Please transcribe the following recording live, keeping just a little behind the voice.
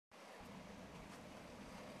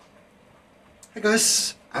Hi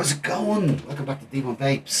guys, how's it going? Welcome back to D1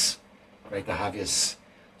 Vapes. Great to have yous.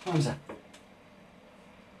 What time is that?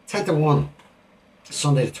 10 to 1,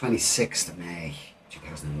 Sunday the 26th of May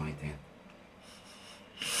 2019.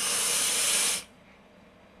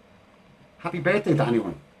 Happy birthday to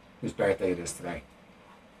anyone whose birthday it is today.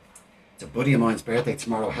 It's a buddy of mine's birthday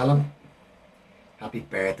tomorrow, Helen. Happy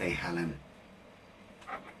birthday, Helen.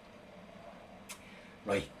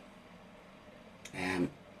 Right.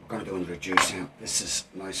 We're going to do another juice now. This is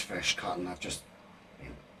nice fresh cotton. I've just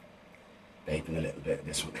been vaping a little bit of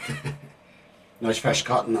this one. Nice fresh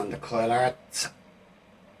cotton on the Coil Art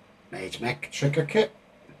Mage Mech Trigger Kit.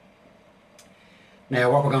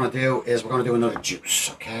 Now what we're going to do is we're going to do another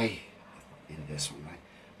juice, okay? In this one, right?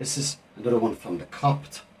 This is another one from the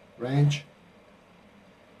Copped range.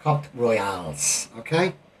 Copped Royals,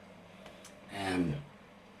 okay?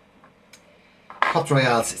 Copped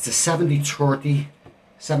Royals, it's a 70-30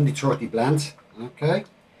 blend, okay?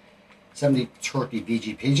 70-30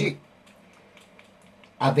 VGPG.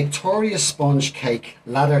 A Victoria sponge cake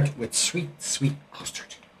lathered with sweet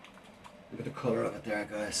custard. Look at the colour of it there,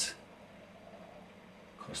 guys.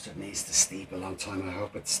 Custard needs to steep a long time. I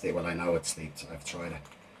hope it's steeped. Well, I know it's steeped. I've tried it.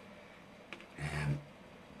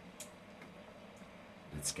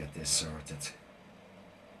 Let's get this sorted.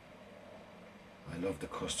 I love the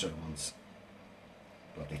custard ones,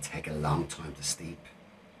 but they take a long time to steep.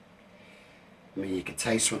 I mean, you can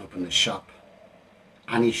taste one up in the shop,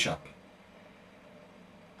 any shop,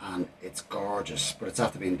 and it's gorgeous, but it's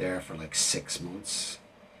after being there for like 6 months,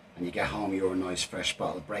 and you get home, you're a nice fresh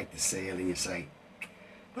bottle, break the seal, and you say,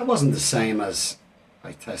 that wasn't the same as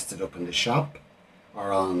I tested up in the shop,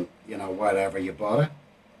 or on, you know, wherever you bought it.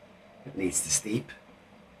 It needs to steep.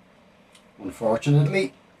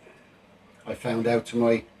 Unfortunately, I found out to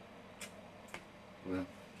my, well,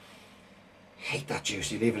 hate that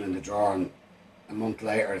juice. You leave it in the drawer and a month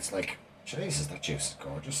later it's like, Jesus, that juice is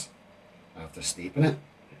gorgeous after steeping it.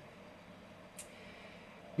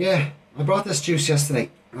 Yeah, I brought this juice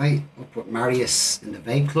yesterday, right, up with Marius in the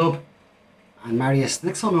vape club. And Marius,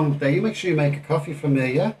 next time I'm up there, you make sure you make a coffee for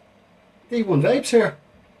me, yeah? D1 Vapes here.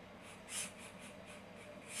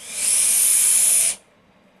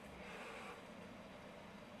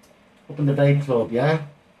 Up in the vape club, yeah?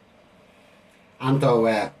 Anto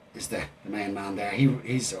is the main man there.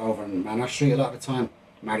 He's over in Manor Street a lot of the time.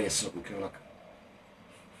 Marius is something cool, look.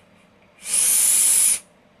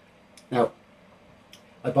 Now,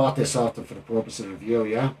 I bought this off them for the purpose of review,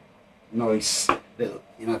 yeah? Nice little,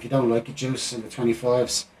 you know, if you don't like a juice in the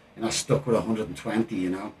 25s, you're not stuck with 120, you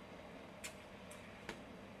know?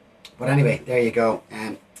 But anyway, there you go.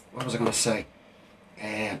 What was I going to say?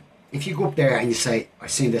 If you go up there and you say, I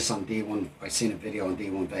seen this on D1, I seen a video on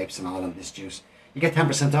D1 Vapes and all on this juice, you get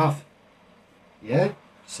 10% off. Yeah?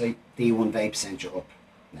 Say D1 Vapes sent you up.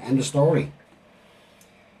 End of story.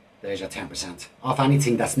 There's your 10% off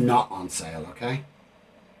anything that's not on sale, okay?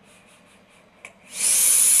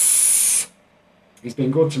 He's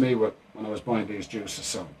been good to me when I was buying these juices,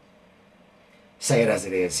 so say it as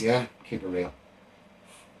it is, yeah? Keep it real.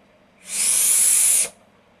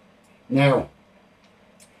 Now,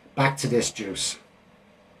 back to this juice.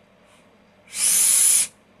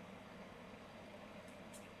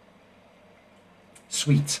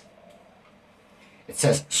 Sweet. It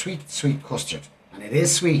says sweet custard, and it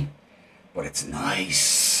is sweet, but it's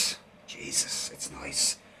nice. Jesus, it's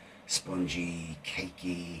nice. Spongy,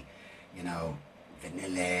 cakey, you know,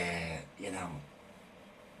 vanilla, you know,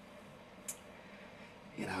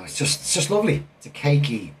 it's just lovely. It's a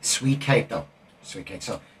cakey, sweet cake though. Sweet cake.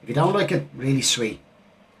 So if you don't like it really sweet,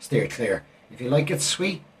 steer clear. If you like it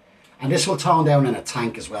sweet, and this will tone down in a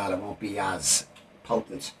tank as well, it won't be as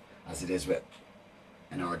potent as it is with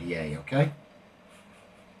an RDA, okay?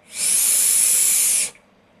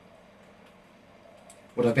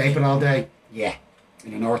 Would I vape it all day? Yeah.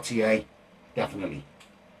 In an RTA, definitely.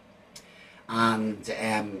 And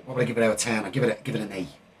what would I give it out of 10? I'll give it an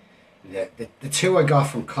 8. The two I got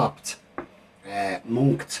from Copped,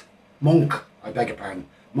 Monk, I beg your pardon,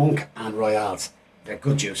 Monk and Royals, they're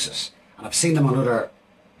good juices. And I've seen them on other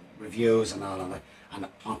reviews and all, and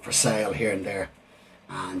on for sale here and there.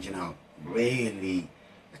 And, you know, really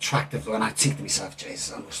attractive. And I think to myself,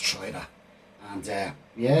 Jesus, I must try that. And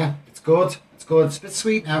yeah, it's good. It's good. It's a bit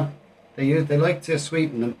sweet now. They like to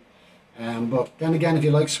sweeten them. But then again, if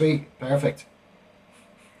you like sweet, perfect.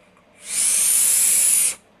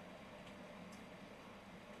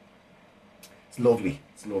 It's lovely.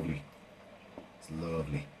 It's lovely. It's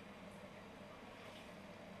lovely.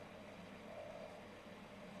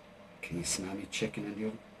 Can you smell me chicken in the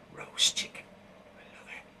oven? Roast chicken. I love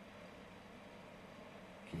it.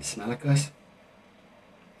 Can you smell it, guys?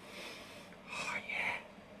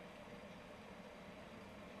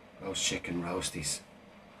 those chicken roasties.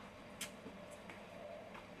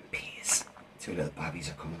 Peas. Two little babbies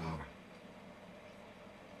are coming over.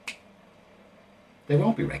 They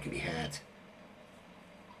won't be wrecking my head.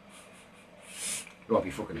 You won't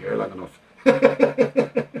be fucking here long enough.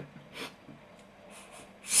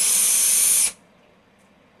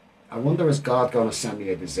 I wonder, is God going to send me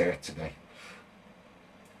a dessert today?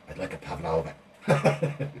 I'd like a pavlova.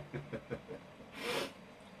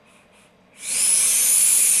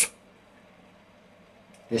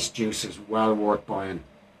 This juice is well worth buying.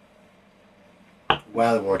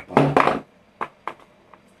 Well worth buying.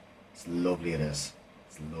 It's lovely, it is.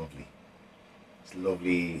 It's lovely. It's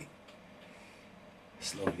lovely.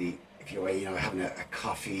 It's lovely if you're, you know, having a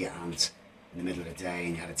coffee and in the middle of the day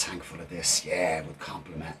and you had a tank full of this, yeah, it would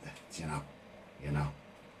complement it, you know.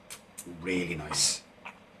 Really nice.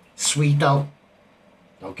 Sweet though.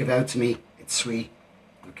 Don't give out to me. It's sweet.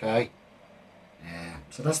 Okay? Yeah.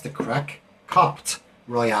 So that's the crack. Copped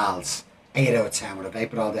Royals. 8 out of 10. Would I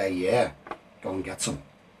vape it all day? Yeah. Go and get some.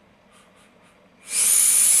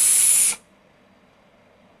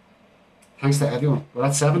 Thanks to everyone. We're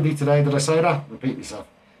at 70 today. Did I say that? Repeat myself.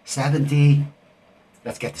 70.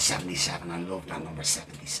 Let's get to 77. I love that number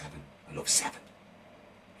 77. I love 7.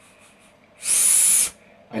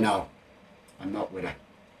 I know. I'm not with it.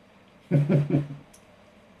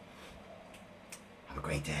 Have a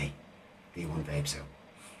great day. D1 Vapes out.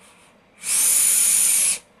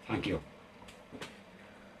 Thank you.